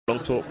Long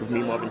Talk with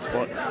me, Marvin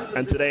Spots.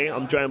 And today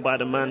I'm joined by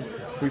the man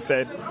who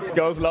said,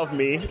 girls love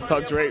me,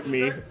 thugs rape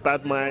me,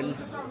 bad mind,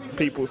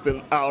 people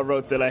still out of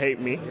road till they hate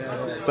me.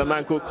 It's a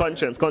man called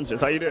Konshens.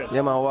 Konshens, how you doing?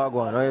 Yeah, man,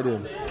 Wagwan, how you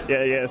doing?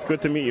 Yeah, it's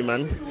good to meet you,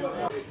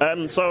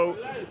 man. So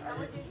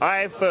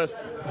I first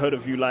heard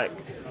of you like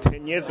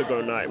 10 years ago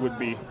now, it would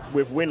be,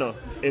 with Winner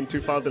in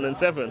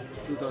 2007.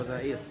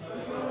 2008.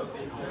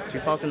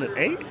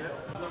 2008?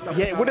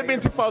 Yeah, it would have been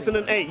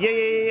 2008.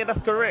 Yeah,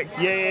 that's correct.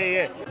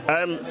 Yeah.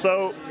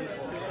 So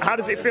how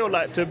does it feel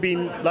like to have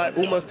been like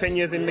almost 10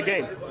 years in the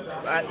game?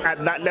 At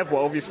that level,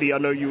 obviously, I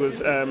know you was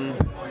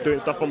doing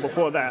stuff from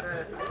before that.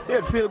 Yeah,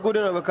 it feels good,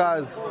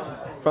 because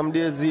from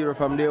day zero,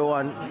 from day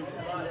one,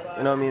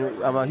 you know what I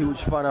mean, I'm a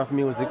huge fan of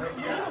music.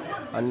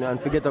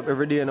 And to get up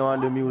every day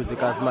and do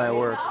music as my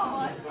work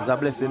is a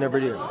blessing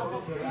every day.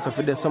 So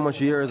for there's so much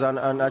years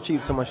and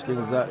achieve so much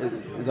things,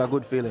 it's a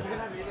good feeling.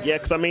 Yeah,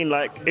 because I mean,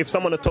 like, if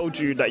someone had told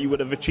you that you would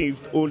have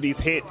achieved all these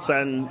hits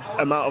and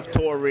amount of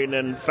touring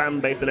and fan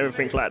base and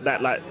everything like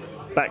that, like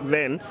back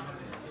then,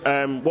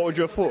 what would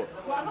you have thought?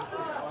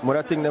 But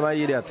I think them an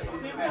idiot,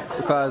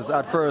 because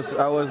at first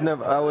I was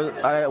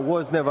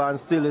never and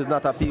still is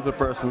not a people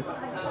person.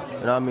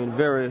 You know what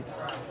I mean?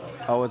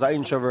 I was an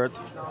introvert.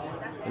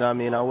 You know what I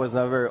mean? I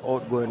wasn't a very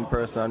outgoing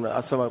person.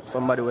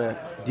 Somebody who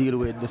deal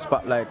with the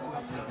spotlight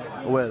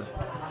well.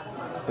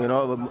 You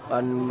know,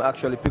 and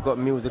actually pick up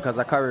music as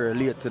a career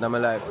late in my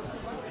life.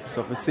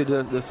 So if you see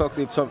the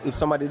success, if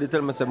somebody did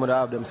tell me I would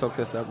have them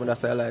success, I would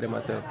say I like them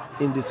at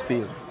in this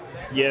field.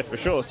 Yeah, for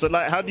sure. So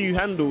like, how do you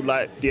handle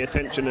like the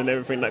attention and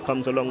everything that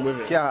comes along with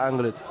it? Can't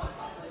angle it.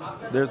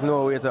 There's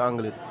no way to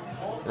angle it. You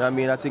know what I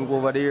mean? I think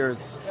over the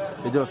years,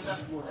 you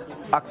just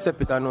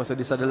accept it and know so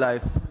this is the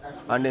life.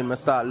 And then I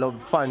start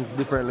love fans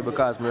differently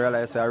because I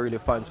realize I really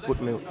fans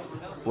put me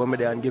when me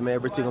there and give me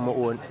everything on my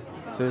own.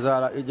 So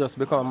it just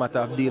becomes a matter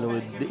of dealing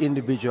with the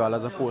individual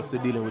as opposed to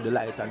dealing with the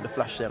light and the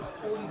flash them.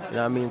 You know what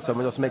I mean? So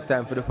I just make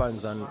time for the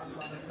fans and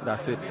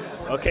that's it.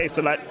 Okay,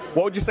 so like,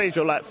 what would you say is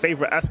your like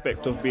favorite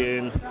aspect of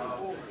being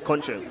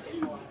Konshens?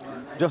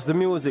 Just the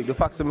music, the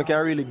fact that I can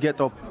really get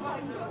up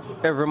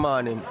every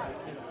morning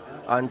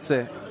and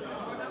say,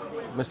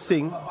 I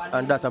sing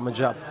and that's my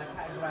job.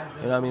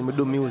 You know what I mean? I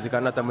do music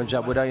and that's my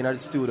job, whether in the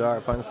studio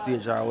or on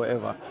stage or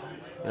whatever.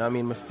 You know what I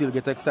mean? I still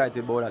get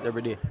excited about that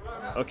every day.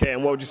 Okay,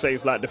 and what would you say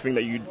is like the thing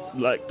that you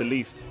like the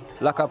least?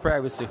 Lack of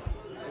privacy.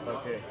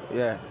 Okay.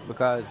 Yeah,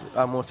 because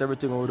almost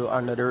everything we do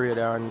under the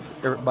radar and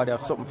everybody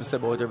have something to say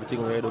about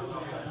everything we do.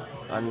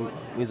 And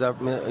I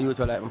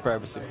usually like my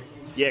privacy.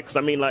 Yeah, because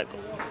I mean, like,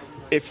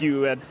 if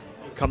you had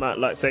come out,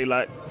 like, say,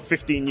 like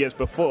 15 years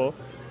before,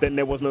 then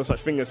there was no such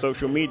thing as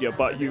social media,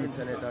 but you...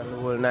 Internet and the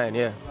whole nine,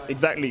 yeah.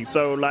 Exactly.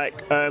 So,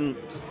 like,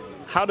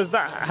 how does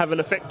that have an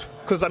effect?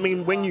 Because, I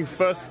mean, when you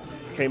first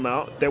came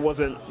out, there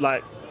wasn't,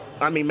 like...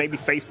 I mean, maybe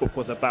Facebook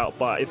was about,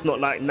 but it's not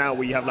like now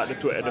where you have, like, the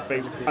Twitter,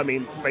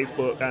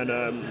 Facebook and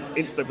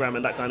Instagram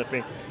and that kind of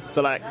thing.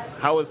 So, like,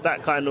 how has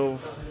that kind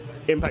of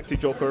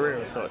impacted your career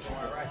and such?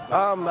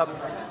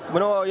 You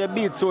know, you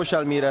beat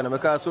social media now,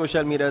 because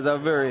social media is a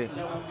very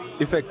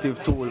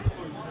effective tool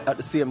at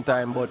the same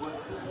time, but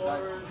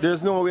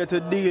there's no way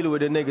to deal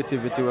with the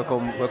negativity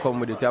we come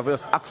with it. You have to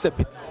just accept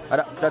it.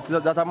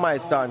 That's my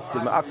stance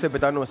still. I accept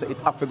it and know it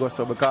have to go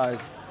so,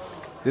 because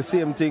the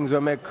same things we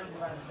make.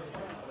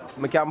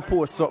 I can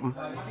post something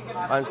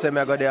and say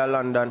I go there to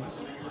London,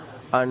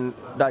 and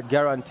that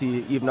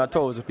guarantee even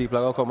 1,000 people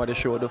are going to come at the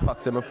show, the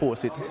fact that I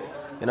post it.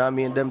 You know what I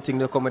mean? Them things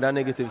they come with a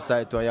negative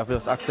side to it, you have to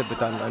just accept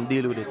it and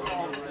deal with it.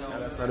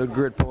 And that's not a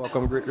great power,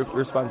 come great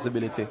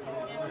responsibility.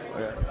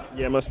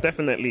 Yeah, most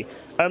definitely.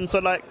 So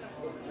like,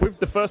 with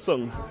the first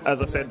song,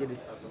 as I said,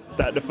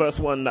 that the first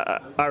one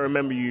that I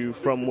remember you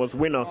from was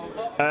Winner.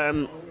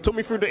 Talk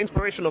me through the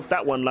inspiration of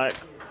that one, like,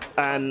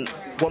 and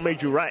what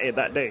made you write it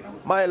that day?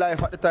 My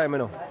life at the time, you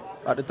know.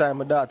 At the time,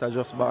 my daughter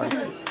just born.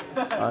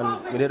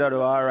 And we did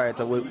do all right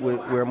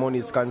where money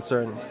is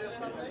concerned,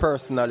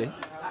 personally.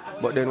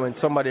 But then when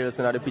somebody else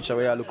in the picture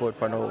where I look out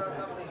for now,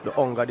 the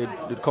hunger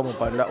did come up,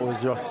 and that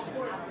was just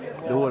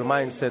the whole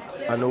mindset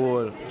and the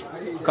whole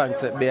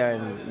concept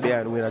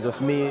behind Winner. Just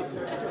me,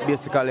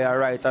 basically, I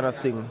write and I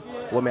sing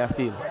what I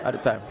feel at the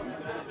time.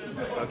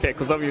 Okay,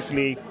 because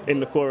obviously in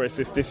the chorus,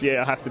 it's this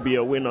year I have to be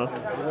a winner.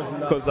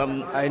 Because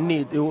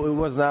it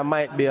wasn't I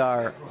might be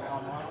or,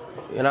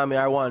 you know what I mean,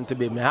 I want to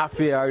be. I'm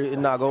happy or it's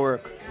not going to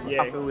work.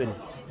 Yeah. I have to win.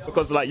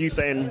 Because like you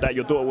saying that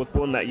your daughter was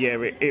born that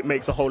year, it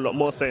makes a whole lot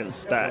more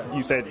sense that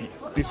you said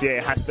this year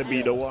it has to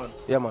be the one.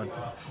 Yeah, man.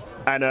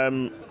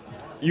 And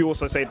you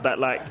also said that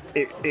like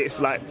it's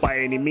like by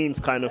any means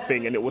kind of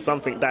thing, and it was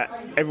something that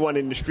everyone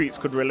in the streets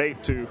could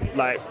relate to,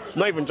 like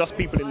not even just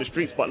people in the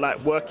streets, but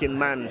like working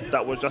man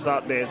that was just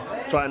out there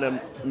trying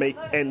to make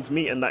ends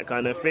meet and that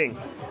kind of thing.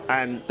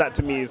 And that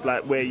to me is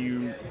like where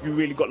you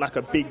really got like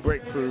a big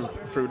breakthrough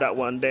through that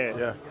one there.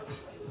 Yeah.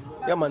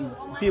 Yeah, man.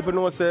 People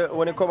know say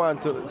when it come on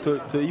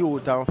to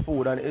youth and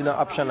food and it's not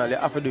optional, you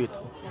have to do it.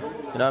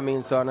 You know what I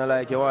mean? So I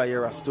like you want to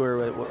hear a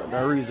story with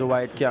the reason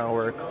why it can't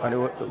work,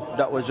 and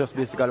that was just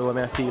basically what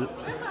I feel,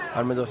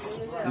 and I just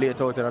lay it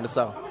out in the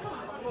song.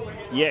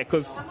 Yeah,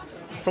 because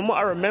from what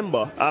I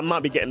remember, I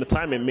might be getting the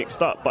timing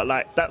mixed up, but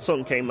like that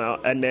song came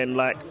out, and then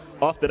like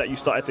after that, you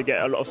started to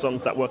get a lot of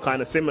songs that were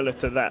kind of similar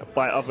to that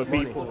by other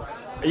people.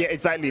 Yeah,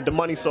 exactly. The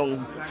Money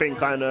song thing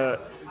kind of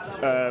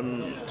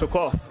took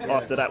off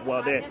after that.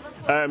 While there,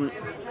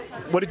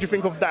 what did you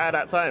think of that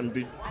at that time?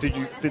 Did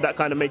that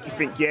kind of make you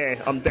think,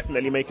 yeah, I'm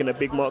definitely making a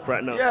big mark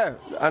right now? Yeah,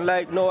 and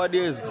like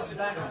nowadays,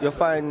 you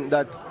find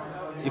that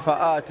if an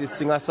artist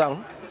sing a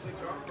song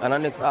and the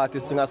next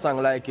artist sing a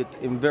song like it,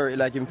 him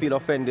feel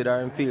offended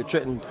or him feel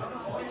threatened.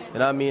 You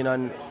know what I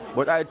mean?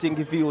 But I think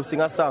if you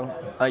sing a song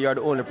and you're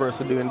the only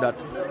person doing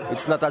that,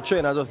 it's not a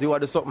trend, I just you are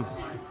the something.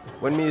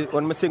 When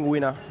me sing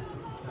Winner,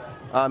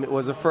 it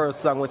was the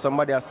first song where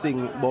somebody has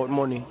sing about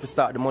money to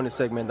start the money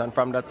segment, and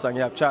from that song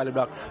you have Charlie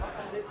Blacks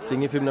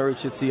sing If Him No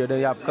Rich Is Here, then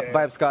you have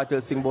Vibes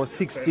Cartel sing about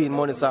 16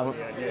 money songs.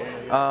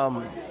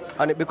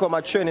 And it become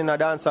a trend in a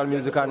dancehall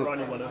music, and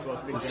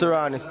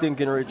Serrani,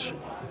 Stinking Rich.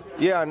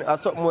 Yeah, and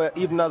something where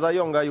even as a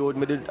younger youth,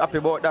 me did happy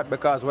about that,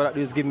 because what that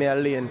do is give me a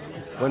lane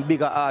when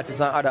bigger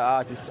artists and other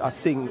artists are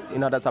sing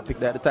in other topic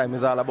that at the time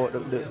is all about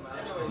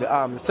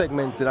the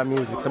segments in the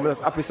music. So I'm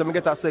just happy so I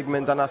get a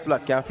segment and a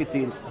slot can fit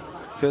in.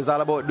 So it's all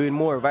about doing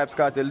more. Vibes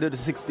Cartel did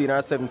 16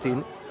 or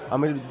 17.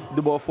 I'm going to do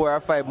about 4 or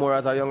 5 more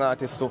as a young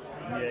artist too.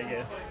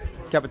 Yeah.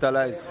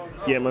 Capitalize.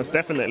 Yeah, most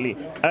definitely.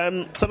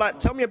 So like,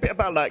 tell me a bit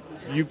about like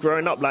you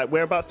growing up. Like,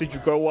 whereabouts did you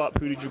grow up?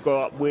 Who did you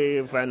grow up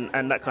with,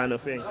 and that kind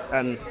of thing?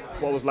 And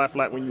what was life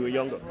like when you were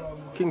younger?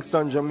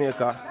 Kingston,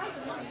 Jamaica.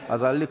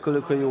 As a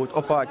little youth,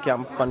 upper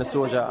camp on the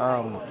soldier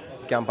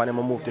camp, and then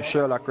I moved to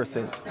Sherlock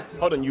Crescent.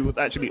 Hold on, you was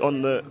actually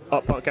on the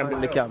up part camp? In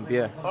the camp,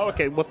 yeah. Oh,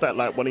 okay. What's that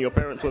like? One of your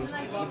parents was?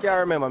 I can't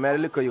remember. I had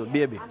a little youth,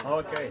 baby. Oh,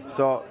 okay.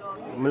 So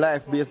my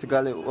life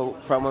basically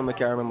from when I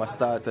can remember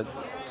started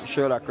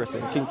Sherlock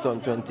Crescent,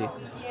 Kingston 20.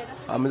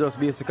 I'm just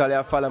basically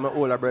I follow my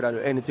older brother, do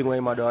anything with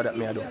him I do that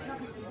me I do.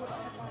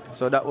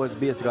 So that was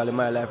basically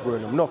my life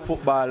growing up. Enough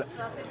football,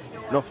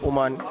 enough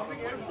woman,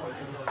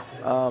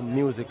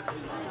 music.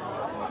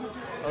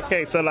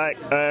 Okay, so like,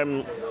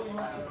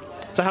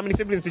 so how many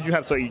siblings did you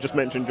have? So you just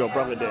mentioned your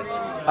brother there.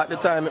 At the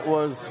time it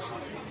was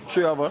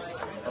 3 of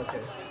us. Okay.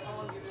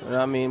 You know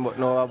what I mean? But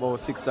now about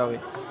 6 away.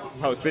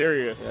 Oh,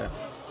 serious? Yeah.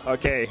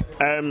 Okay.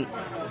 And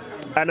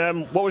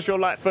what was your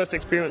like first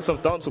experience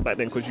of dancehall back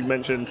then? Because you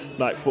mentioned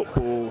like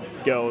football,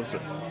 girls,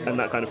 and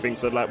that kind of thing.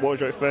 So like, what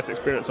was your first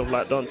experience of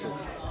like dancehall?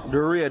 The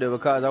radio,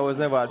 because I was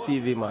never a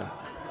TV man.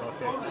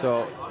 Okay.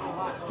 So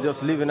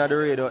just living at the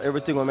radio,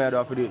 everything I made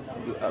up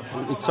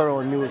it's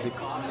around music,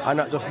 and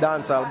not just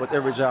dancehall, but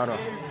every genre.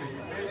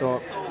 So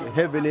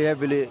heavily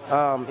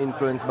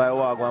influenced by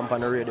Wagwan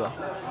on the radio.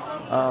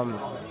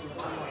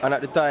 And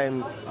at the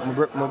time,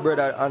 my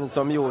brother and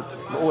some youth,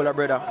 my older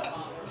brother,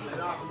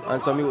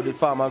 and some youth did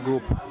farmer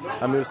group,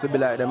 and I used to be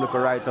like them, look a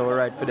writer,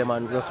 write for them,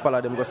 and just follow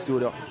them go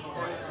studio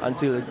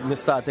until I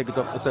start take it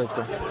up myself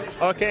too.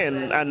 Okay,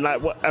 and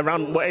like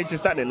around what age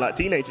is that then? Like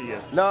teenager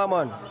years? No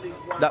man,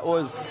 that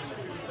was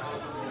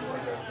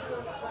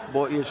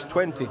about age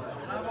 20.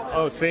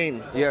 Oh,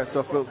 same. Yeah,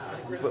 so for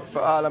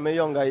all of my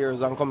younger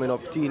years and coming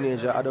up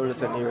teenager,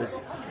 adolescent years,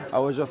 I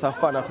was just a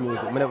fan of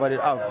music. I never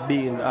did have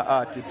being an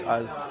artist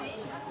as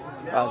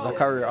a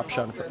career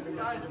option.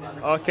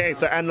 Okay,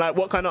 so and like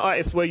what kind of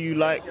artists were you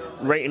like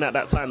rating at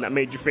that time that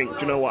made you think,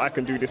 do you know what, I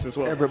can do this as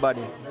well?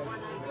 Everybody.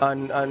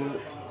 And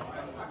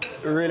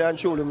really and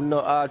truly,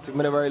 I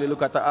never really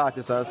look at the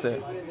artist and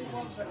say,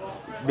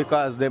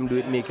 because them do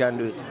it, me can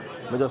do it.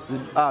 I just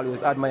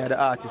always admire the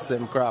artist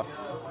and craft.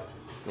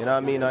 You know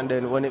what I mean? And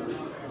then when I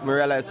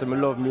realized that I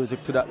love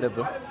music to that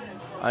level,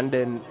 and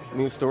then I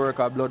used to work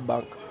at Blood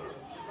Bank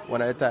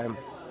one at a time.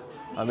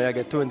 I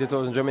get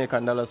 20,000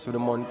 Jamaican dollars for the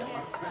month.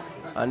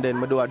 And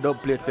then I do a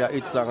dub plate for a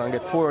hit song and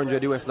get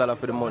 $400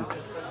 for the month.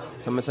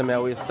 So I say I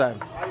waste time.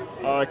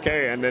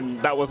 Okay, and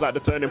then that was like the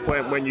turning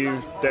point when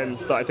you then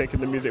started taking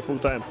the music full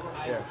time.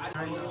 Yeah.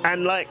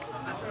 And like,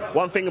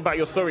 one thing about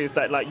your story is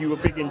that like you were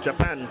big in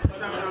Japan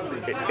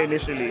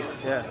initially.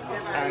 Yeah.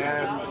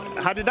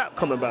 How did that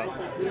come about?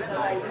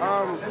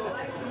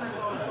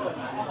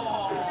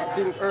 I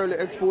think early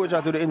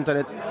exposure to the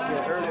internet.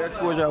 Yeah, early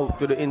exposure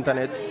to the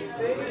internet.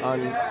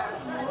 And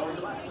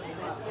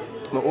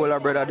my older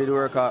brother did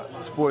work at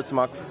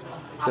Sportsmax,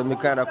 so I'm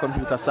kind of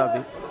computer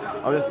savvy.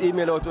 I just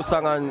emailed out a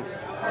song, and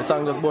the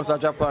song just bust out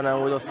Japan,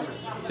 and we just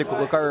take up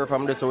a career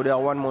from there. So we did a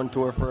 1-month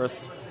tour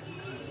first,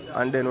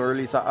 and then we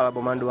release an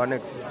album and do a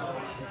next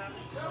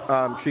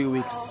 3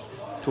 weeks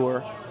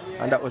tour.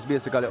 And that was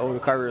basically how the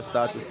career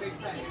started.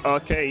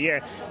 Okay,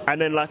 yeah.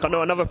 And then, like, I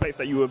know another place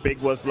that you were big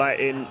was, like,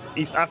 in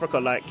East Africa,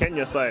 like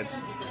Kenya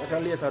sides.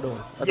 Like later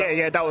on.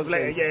 Yeah, that was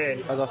later,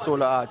 yeah. As a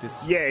solo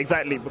artist. Yeah,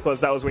 exactly,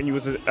 because that was when you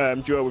was a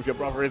duo with your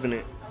brother, isn't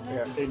it?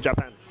 Yeah. In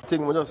Japan. I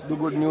think we just do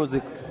good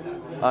music.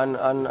 And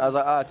as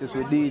an artist,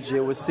 we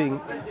DJ, we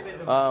sing.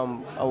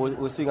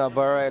 We sing a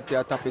variety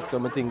of topics,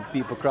 so I think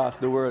people across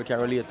the world can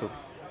relate to.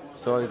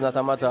 So it's not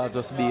a matter of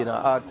just being a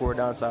hardcore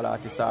dancehall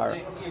artist or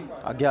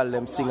a girl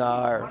them singer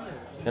or,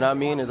 you know what I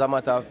mean? It's a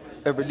matter of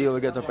every day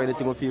we get up,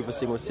 anything we feel we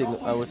sing,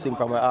 and we sing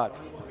from our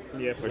heart.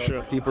 Yeah, for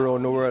sure. People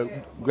around the world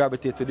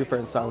gravitate to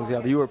different songs. You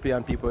have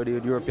European people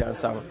do European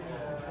song.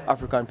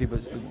 African people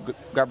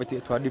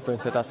gravitate to a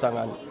different set of song,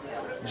 and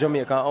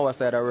Jamaica on our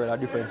side of the world a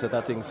different set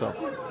of things.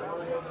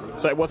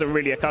 So it wasn't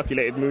really a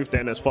calculated move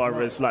then, as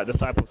far as like the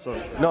type of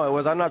song. No, it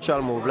was a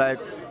natural move. Like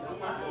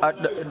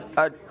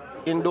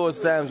in those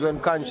times when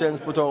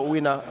Konshens put out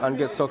Winner and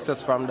get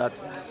success from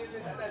that,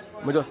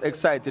 I'm just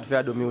excited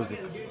for do music.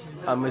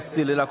 And I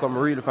still like I'm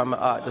real from my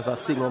heart,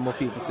 just sing what I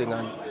feel to sing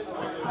and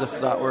just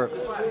start work.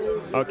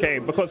 Okay,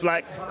 because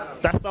like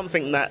that's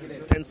something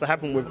that tends to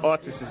happen with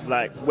artists is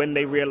like when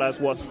they realize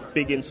what's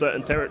big in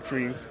certain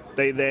territories,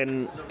 they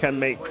then can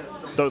make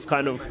those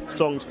kind of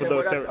songs for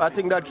those territories. I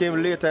think that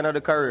came later in the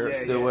career,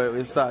 where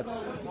we start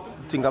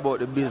think about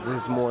the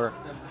business more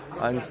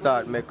and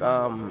start make,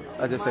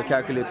 as I say,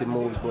 calculated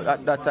moves. But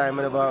at that time,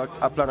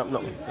 I plan up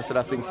nothing. Instead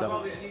of sing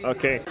song.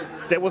 Okay.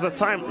 There was a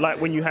time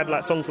like when you had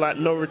like songs like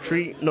No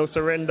Retreat, No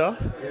Surrender,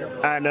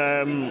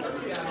 and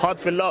Hard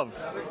for Love,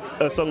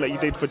 a song that you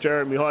did for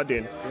Jeremy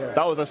Harding. Yeah.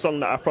 That was a song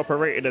that I proper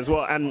rated as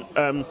well. And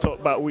Talk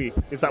About We.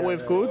 Is that what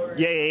it's called?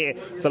 Yeah.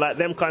 So like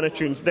them kind of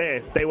tunes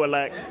there, they were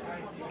like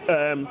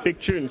big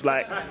tunes,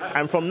 like,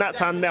 and from that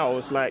time now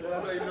it's like,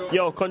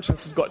 yo,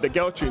 Konshens has got the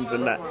girl tunes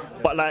and that.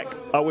 But like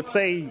I would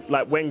say,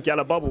 like when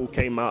Gala Bubble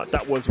came out,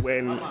 that was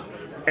when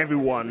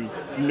everyone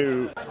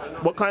knew.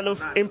 What kind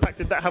of impact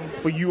did that have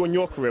for you on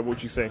your career,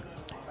 would you say?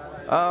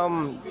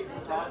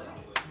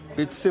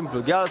 It's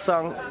simple. Girl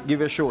song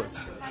give you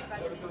shows.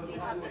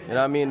 You know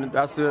what I mean?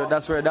 That's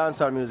where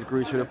dancehall music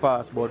reached for the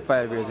past about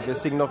 5 years. If you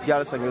sing enough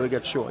girl songs, you will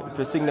get shown. If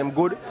you sing them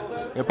good,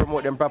 you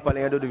promote them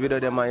properly, you do the video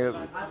them,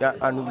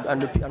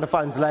 and the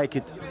fans like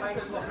it.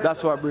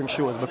 That's what brings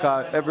shows,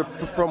 because every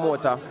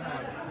promoter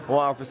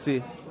wants to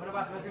see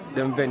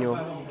them venue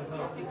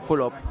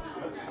full up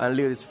and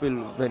ladies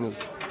fill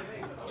venues.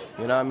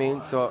 You know what I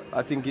mean? So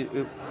I think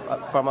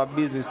from a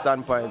business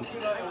standpoint,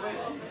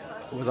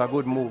 it was a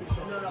good move.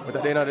 But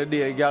at the end of the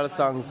day, girl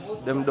songs,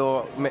 them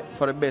do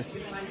for the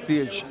best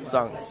stage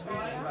songs.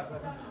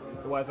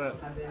 Why's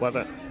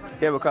that?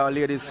 Yeah, because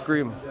ladies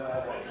scream.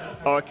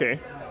 Oh, okay.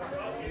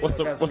 What's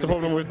the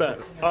problem with that?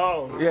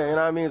 Oh. Yeah, you know what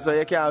I mean? So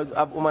you can't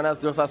have a woman that's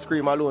just a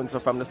scream alone, so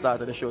from the start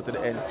of the show to the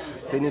end.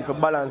 So you need to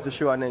balance the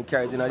show and then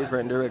carry it in a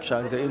different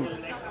directions. You know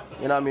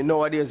what I mean?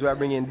 Nowadays we are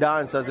bringing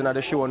dancers in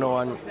the show now,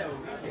 and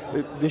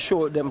the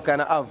show them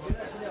kind of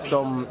have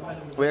some,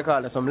 what you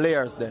call it, some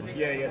layers then.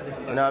 Yeah. You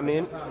know what I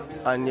mean?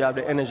 And you have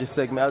the energy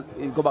segment.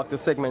 You go back to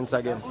segments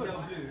again.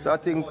 So I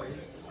think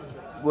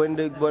when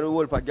the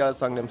whole part girl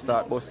song them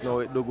start busting now,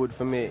 it do good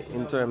for me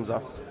in terms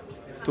of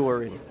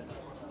touring.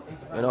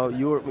 You know,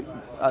 Europe,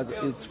 as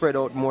it spread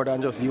out more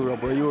than just Europe.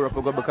 But Europe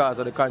will go because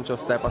of the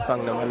conscious type of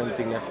song them and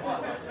everything there.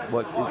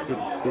 But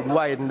it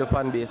widened the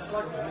fan base.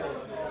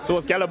 So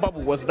was Gala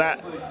Bubble, was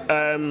that,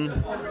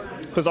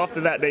 because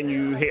after that then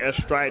you hit a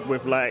stride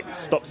with like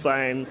Stop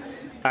Sign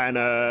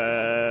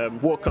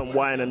and Walk and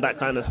Wine and that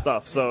kind of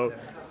stuff. So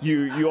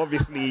you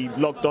obviously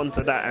logged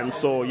onto that and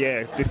saw,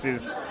 yeah, this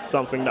is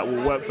something that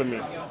will work for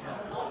me.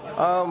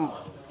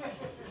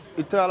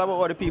 It's all about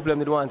what the people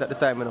did want at the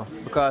time, you know.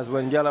 Because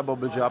when Gala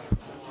Bubble dropped,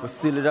 we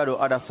still did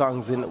other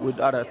songs with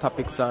other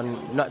topics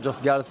and not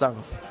just girl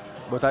songs,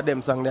 but at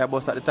them songs they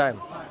bust at the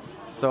time.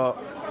 So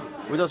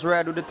we just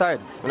ride with the tide.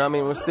 You know what I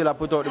mean? We still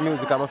put out the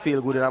music and I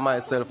feel good in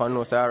myself and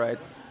know, say, all right,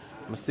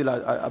 I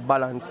still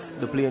balance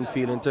the playing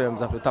field in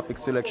terms of the topic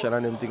selection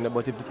and everything.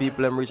 But if the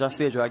people reach a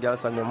stage where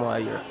girls song them more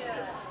here.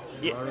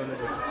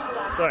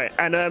 Yeah. Sorry.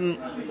 And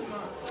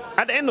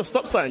at the end of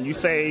Stop Sign, you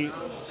say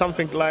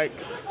something like,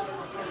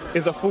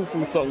 is a full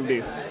song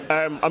this.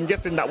 I'm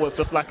guessing that was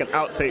just like an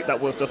outtake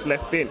that was just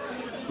left in.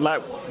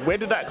 Like, where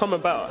did that come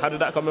about? How did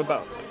that come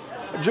about?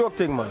 Joke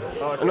thing, man.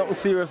 Okay. Nothing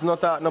serious,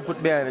 not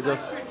put behind it,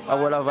 just a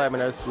whole vibe in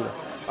the studio.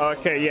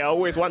 Okay, yeah, I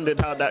always wondered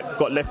how that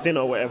got left in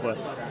or whatever.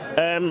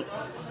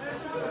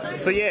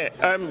 So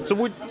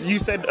you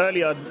said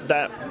earlier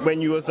that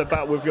when you was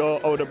about with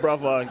your older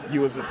brother,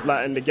 you was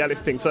like in the Gallus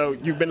thing. So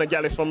you've been a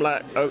Gallus from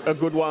like a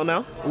good while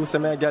now? Who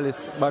said me a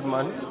Gallus, bad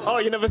man? Oh,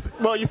 you never,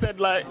 well, you said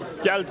like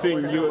gal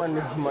thing.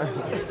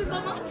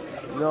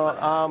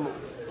 No,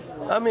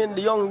 I mean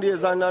the young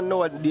days and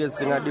nowadays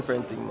thing are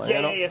different thing, man. Yeah,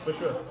 you know? Yeah, for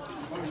sure.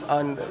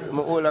 And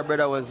my older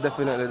brother was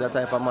definitely that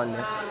type of man. You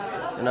know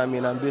what I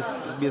mean? And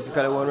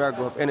basically when we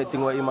grow up,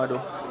 anything what he do,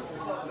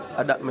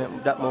 that me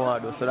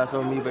want to do. So that's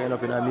how me end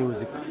up in our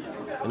music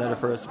in the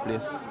first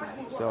place.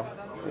 So,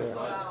 yeah.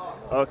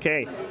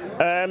 Okay.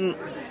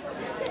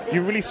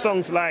 You released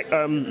songs like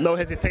No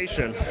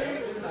Hesitation.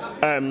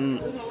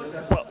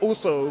 But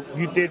also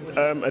you did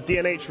a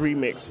DNH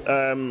remix.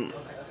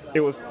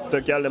 It was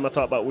the girl that I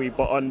talk about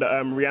but on the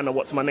Rihanna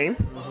What's My Name?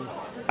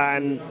 Mm-hmm.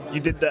 And you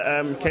did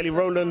the Kelly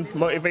Rowland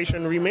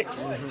Motivation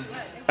remix.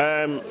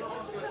 Mm-hmm.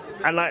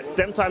 And like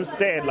them times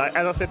there, like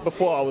as I said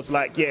before, I was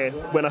like, yeah,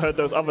 when I heard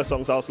those other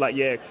songs, I was like,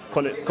 yeah,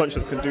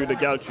 Konshens can do the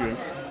gal tunes.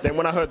 Then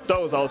when I heard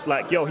those, I was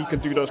like, yo, he can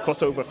do those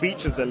crossover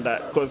features and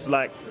that. Because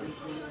like,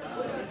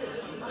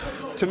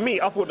 to me,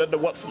 I thought that the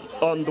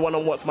one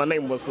on What's My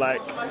Name was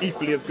like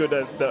equally as good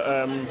as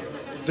the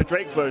the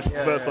Drake verse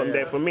on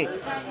there for me.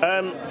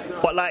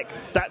 But like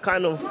that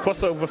kind of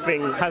crossover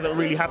thing hasn't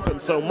really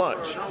happened so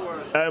much.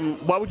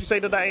 Why would you say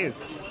that is?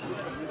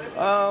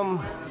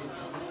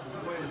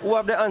 Who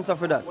have the answer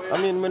for that?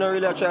 I mean, we don't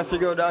really try to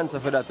figure out the answer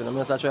for that. I'm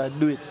just try to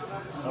do it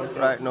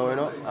right now, you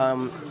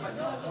know.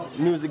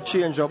 Music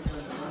change up.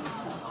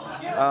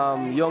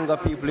 Younger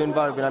people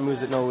involved in the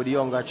music now with the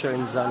younger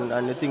trends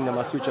and the thing them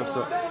a switch up.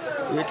 So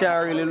you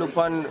can't really look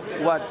on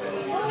what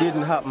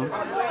didn't happen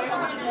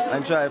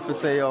and try to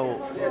say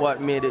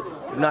what made it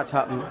not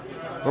happen.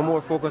 We're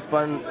more focused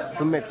on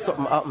to make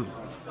something happen.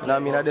 You know what I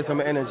mean? I did some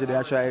energy there.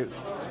 I try to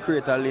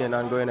create a lane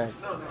and go in there.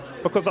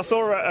 Because I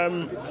saw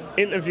an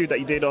interview that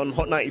you did on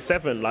Hot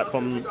 97, like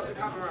from,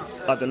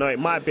 I don't know, it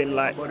might have been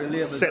like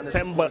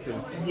September.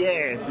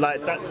 Yeah,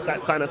 like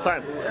that kind of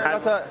time.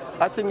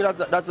 I think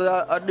that's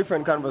a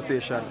different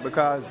conversation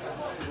because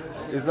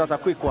it's not a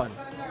quick one.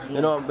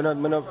 You know, I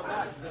don't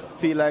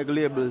feel like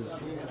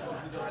labels,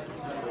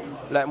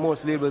 like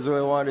most labels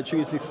where want the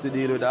 360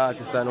 deal with the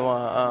artists and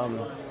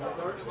want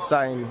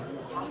sign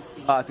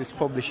artist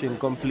publishing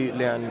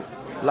completely and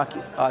lock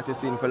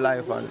artists in for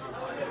life. And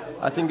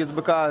I think it's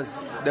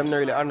because them don't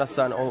really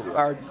understand,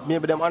 or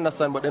maybe them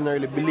understand, but them don't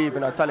really believe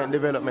in our talent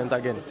development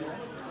again.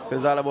 So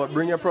it's all about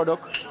bring your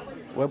product,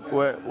 we're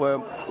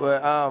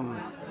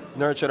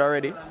nurtured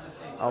already.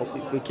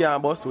 If we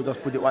can't bust, we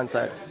just put it one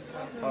side.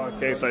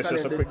 Okay, so it's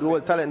just a quick... The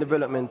whole talent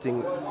development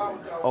thing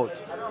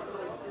out.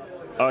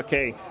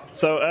 Okay,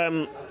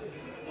 so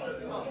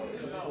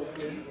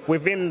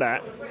within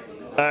that,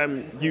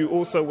 you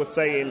also were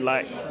saying,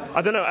 like,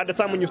 I don't know, at the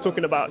time when you was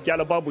talking about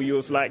Gala Bubble, you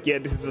was like, yeah,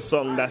 this is a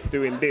song that's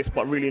doing this,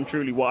 but really and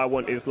truly what I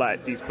want is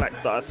like these plaques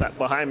that are sat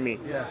behind me.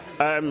 Yeah.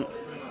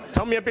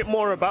 Tell me a bit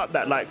more about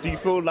that. Like, do you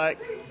feel like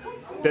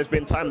there's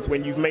been times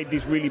when you've made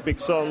these really big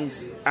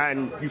songs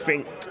and you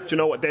think, do you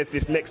know what, there's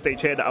this next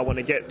stage here that I want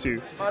to get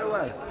to?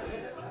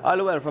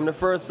 All well. From the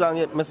first song,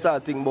 I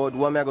start thinking about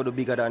what am I going to do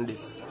bigger than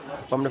this.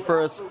 From the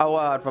first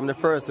award, from the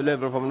first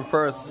level, from the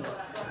first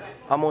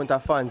amount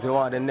of fans, you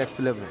want the next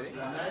level.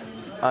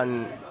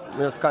 And we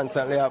just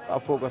constantly have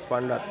focus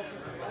on that.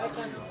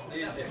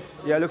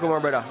 Yeah, look at my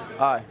brother.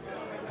 Aye.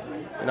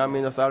 You know what I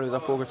mean? Just always a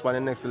focus on the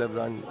next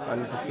level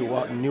and to see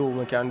what new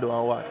we can do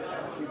and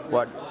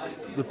what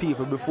the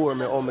people before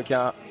me, how we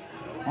can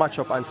match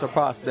up and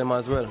surpass them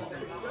as well.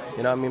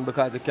 You know what I mean?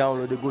 Because it can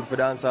only be good for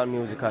dancehall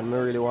music and I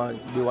really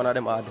want to be one of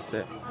them artists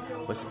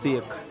but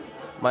stake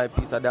my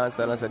piece of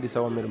dancehall and say this is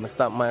what I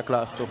stamp my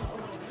class too.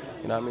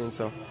 You know what I mean?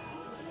 So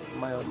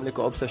my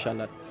little obsession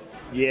that.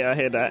 Yeah, I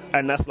hear that.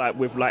 And that's like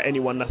with like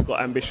anyone that's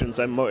got ambitions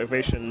and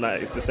motivation,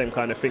 like it's the same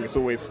kind of thing. It's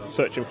always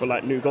searching for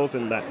like new goals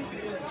in that.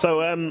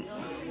 So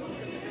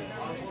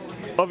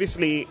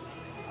obviously,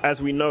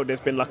 as we know,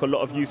 there's been like a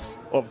lot of use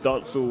of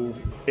dancehall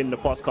in the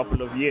past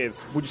couple of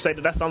years. Would you say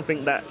that that's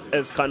something that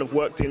has kind of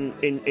worked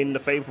in the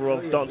favour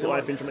of dancehall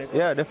artists in Jamaica?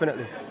 Yeah,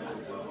 definitely.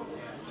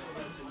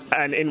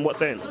 And in what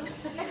sense?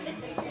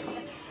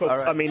 Because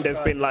right. I mean, there's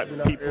been like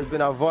people... There's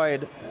been a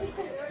void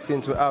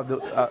since we have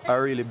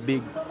a really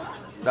big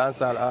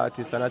dancehall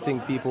artists, and I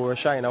think people were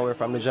shying away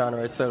from the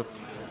genre itself.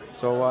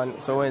 So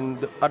when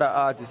the other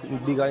artists,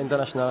 bigger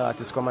international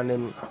artists come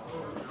and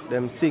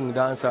them sing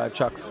dancehall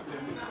tracks,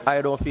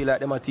 I don't feel like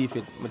them are teeth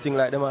it. I think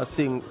like them are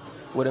sing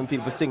what them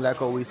people sing like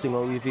how we sing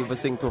or we people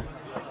sing too.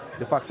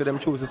 The fact that them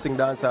choose to sing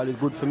dancehall is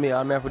good for me.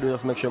 All I have to do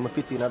is make sure I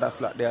fit in that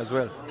slot there as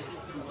well.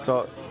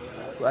 So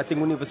I think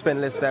we need to spend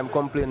less time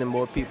complaining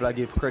about people I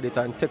give credit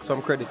and take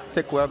some credit.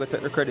 Take whoever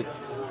take the credit.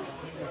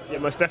 Yeah,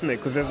 most definitely,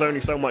 because there's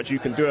only so much you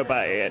can do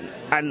about it,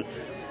 and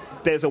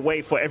there's a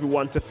way for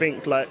everyone to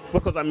think, like,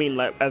 because I mean,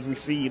 like, as we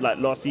see, like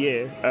last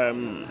year,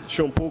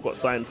 Sean Paul got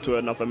signed to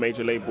another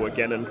major label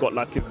again and got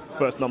like his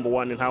first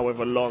 #1 in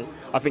however long.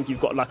 I think he's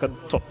got like a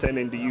top 10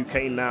 in the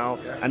UK now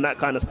and that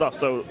kind of stuff.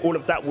 So all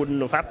of that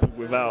wouldn't have happened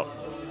without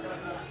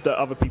the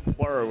other people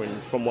borrowing,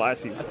 from what I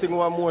see. I think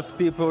what most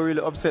people are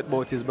really upset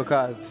about is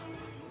because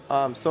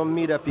some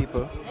media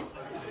people,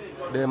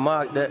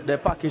 they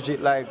package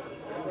it like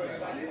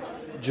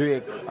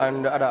Drake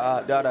and the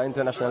other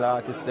international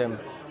artists, them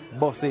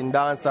bossing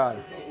dancehall.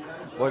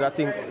 But I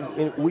think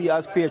we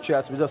as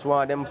patriots, we just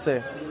want them to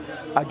say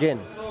again.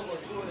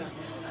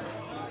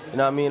 You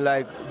know what I mean?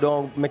 Like,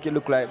 don't make it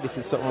look like this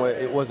is something where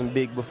it wasn't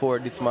big before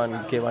this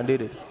man came and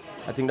did it.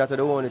 I think that's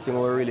the only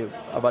thing we really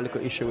have a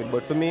little issue with.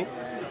 But for me,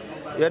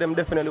 yeah, them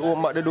definitely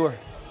open back the door.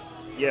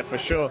 Yeah, for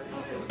sure.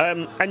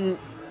 And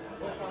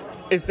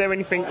is there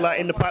anything like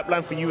in the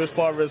pipeline for you as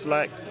far as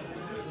like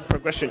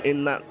progression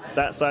in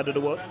that side of the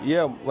world?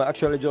 Yeah, we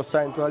actually just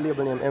signed to a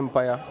label named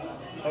Empire.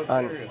 Oh,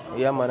 serious? And,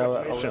 yeah, man,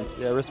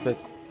 respect.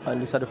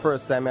 And this is the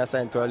first time I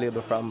signed to a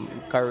label from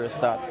career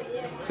start.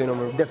 So, you know,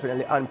 we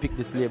definitely unpick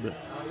this label.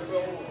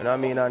 You know what I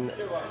mean? And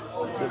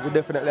we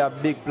definitely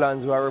have big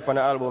plans. We are working on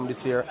an album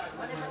this year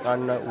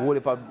and we'll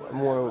have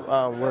more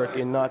work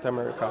in North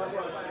America.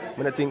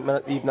 I think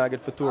we even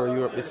get for tour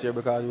Europe this year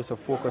because we so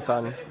focus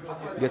on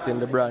getting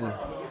the brand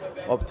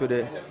up to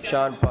the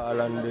Sean Paul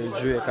and the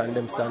Drake and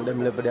them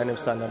level and them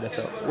standard.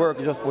 So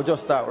we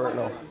just start work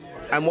now.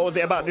 And what was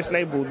it about this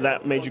label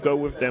that made you go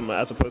with them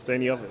as opposed to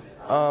any other?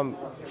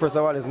 First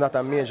of all, it's not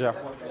a major.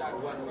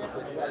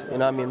 You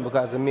know what I mean?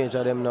 Because the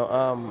major, them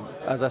now,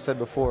 as I said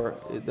before,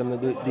 them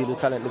deal with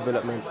talent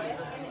development.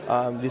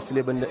 This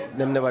label,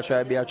 them never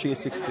try to be a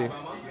 360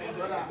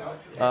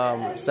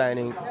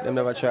 signing. Them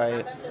never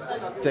try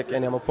take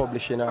any of my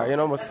publishing. Or, you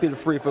know, I'm still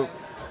free for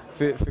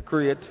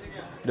create.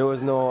 There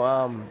was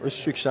no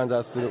restrictions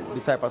as to the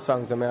type of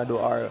songs that I do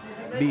or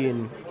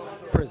being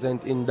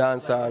present in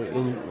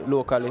dancehall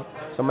locally.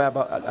 So I have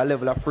a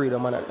level of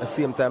freedom, and at the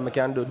same time I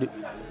can do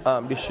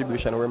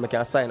distribution where I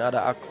can sign other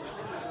acts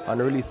and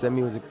release the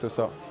music too.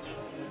 So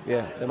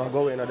yeah, them I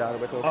go in a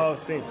dog. Okay. Oh,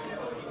 see.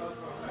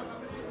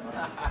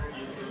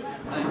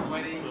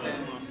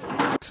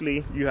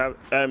 Obviously, you have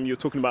you're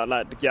talking about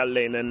like the gal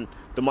lane and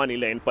the money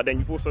lane, but then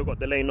you've also got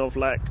the lane of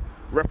like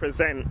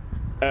represent,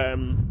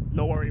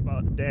 not worry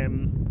about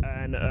them,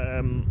 and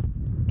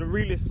the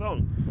realest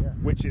song,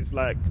 which is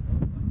like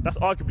that's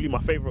arguably my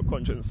favorite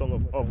Konshens song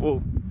of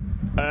all.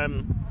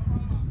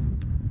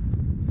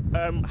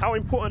 How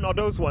important are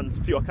those ones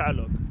to your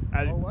catalogue?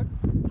 What?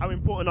 How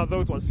important are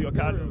those ones to your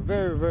catalogue?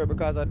 Very, very,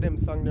 because of them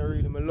songs they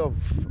really me love.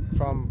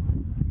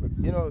 From,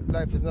 you know,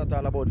 life is not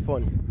all about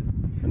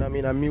fun. And I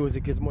mean, and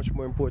music is much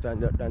more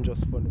important than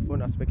just fun. The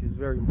fun aspect is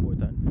very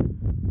important.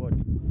 But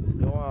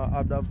you want to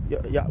have that,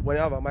 when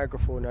you have a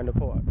microphone and the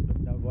power,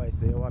 that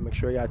voice, you want to make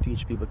sure you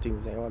teach people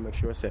things, and you want to make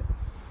sure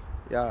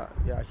you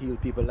heal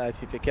people's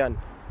life if you can.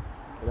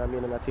 You know what I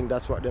mean? And I think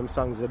that's what them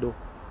songs they do.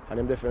 And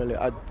them definitely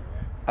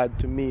add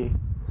to me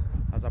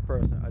as a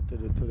person, add to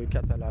the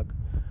catalogue,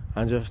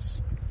 and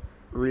just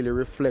really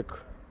reflect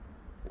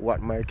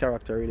what my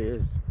character really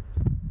is.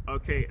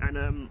 Okay,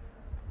 and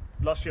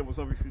last year was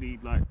obviously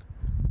like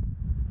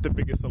the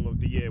biggest song of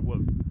the year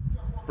was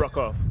Bruk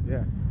Off.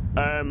 Yeah.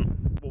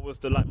 What was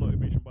the like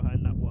motivation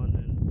behind that one,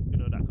 and you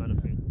know, that kind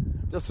of thing?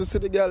 Just to see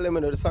the girl, you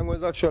know, the song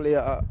was actually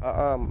a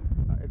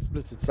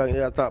explicit song.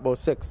 It talk about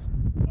sex.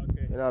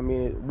 Okay. You know what I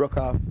mean? It broke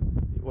off.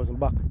 It wasn't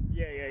back.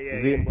 Yeah.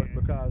 Zane, but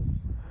because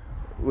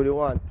we didn't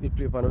want it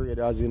play on the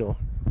radio, as you know,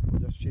 we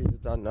just changed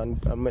it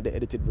and made the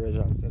edited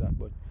version and say that.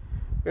 But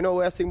you know,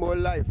 we're singing about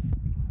life.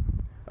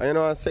 And you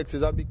know, sex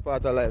is a big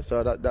part of life,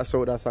 so that's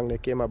how that song they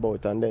came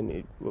about. And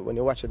then when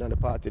you watch it on the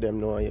party, them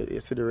know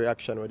you see the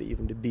reaction or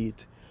even the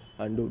beat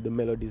and the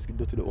melodies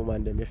do to the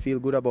woman. Them you feel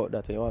good about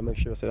that, and you want to make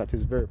sure so that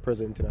is very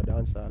present in a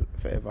dancehall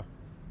forever.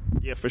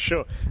 Yeah, for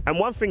sure. And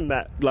one thing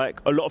that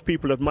like a lot of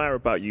people admire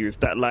about you is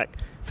that like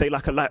say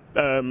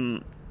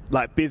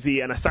like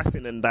Busy and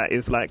Assassin and that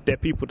is like they're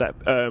people that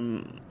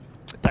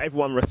that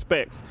everyone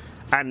respects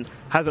and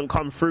hasn't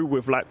come through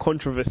with like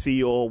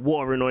controversy or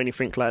warring or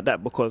anything like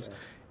that, because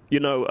you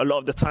know, a lot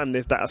of the time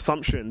there's that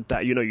assumption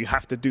that, you know, you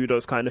have to do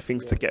those kind of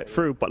things to get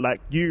through. But like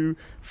you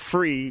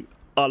three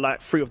are like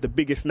three of the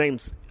biggest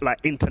names like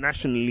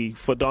internationally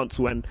for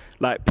dancehall, and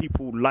like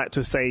people like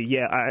to say,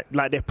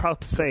 they're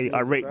proud to say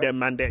I rate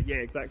them, and yeah,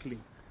 exactly.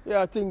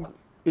 Yeah, I think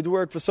it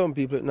worked for some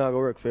people, it not gonna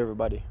work for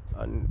everybody.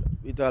 And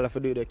it all have to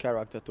do with their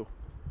character too.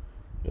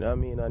 You know what I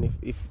mean? And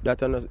if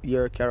that's not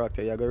your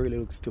character, you're gonna really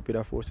look stupid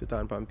and force it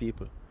on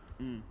people.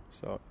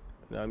 So,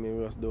 you know what I mean,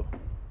 we just do.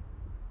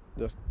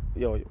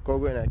 Yo,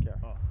 go in that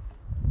car.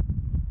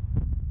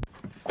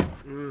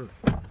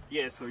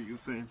 Yeah, so you're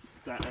saying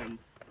that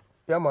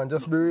yeah, man,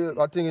 just be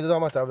real. I think it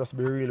doesn't matter, just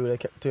be real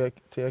with to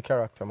your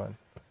character, man,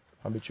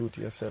 and be true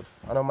to yourself.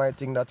 I don't mind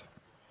think that,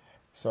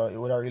 so it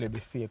would really be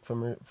fake for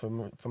me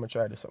to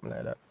try to do something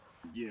like that.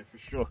 Yeah, for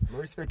sure. I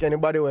respect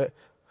anybody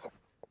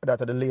that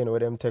the lane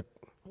where them take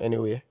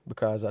anyway,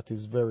 because that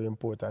is very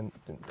important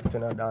to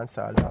know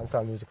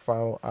dancehall music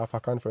for half a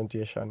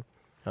confrontation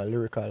and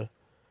lyrical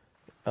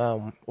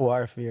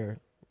warfare,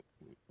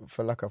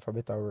 for lack of a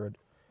better word.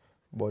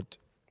 But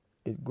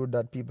it's good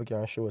that people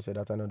can show us that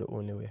that's not the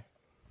only way.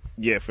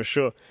 Yeah, for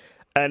sure.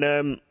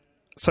 And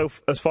so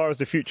as far as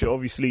the future,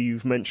 obviously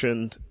you've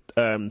mentioned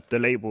the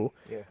label.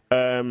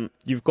 Yeah.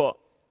 You've got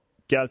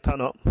Gal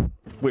Turn Up,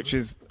 which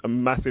is a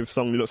massive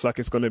song. It looks like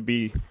it's going to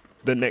be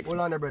the next...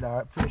 Hold on there,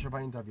 brother. Finish up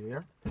an interview,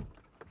 yeah?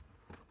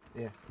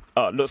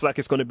 Yeah. Looks like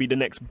it's going to be the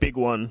next big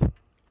one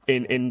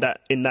in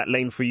that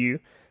lane for you.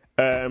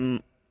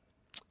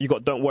 You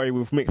got Don't Worry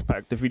with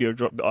Mixpack, the video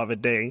dropped the other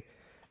day.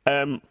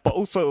 But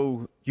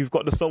also, you've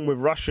got the song with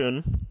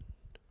Russian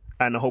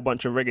and a whole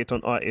bunch of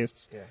reggaeton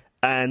artists. Yeah.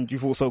 And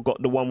you've also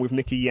got the one with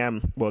Nicky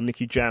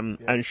Jam,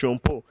 and Sean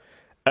Paul.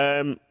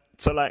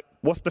 So, like,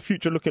 what's the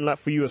future looking like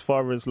for you as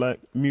far as,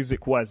 like,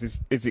 music-wise?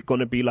 Is it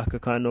going to be, like, a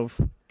kind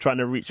of trying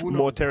to reach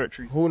more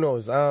territories? Who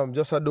knows?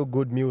 Just I do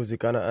good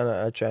music and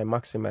I try to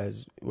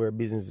maximize where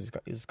business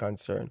is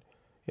concerned.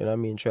 You know what I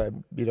mean? Try to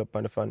build up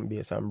on the fan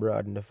base and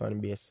broaden the fan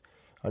base.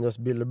 And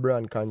just build a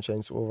brand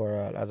Konshens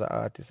overall as an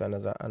artist and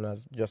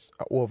as just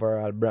an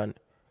overall brand.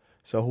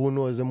 So who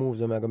knows the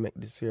moves I'm going to make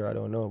this year? I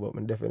don't know, but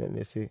I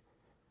definitely see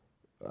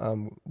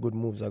good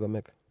moves I'm going to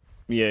make.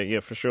 Yeah,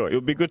 for sure. It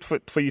would be good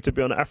for you to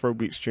be on an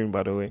Afrobeats tune,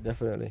 by the way.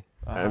 Definitely.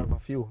 I have a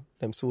few.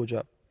 Them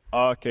Soulja.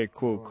 Okay,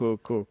 cool.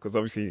 Because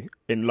obviously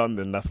in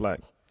London, that's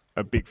like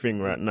a big thing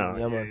right now.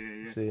 Yeah,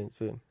 man.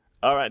 See.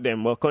 All right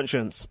then. Well,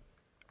 Konshens,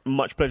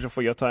 much pleasure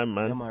for your time,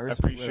 man. Yeah, man, I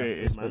respect, appreciate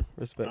it, respect, man.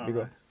 Respect, big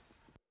up.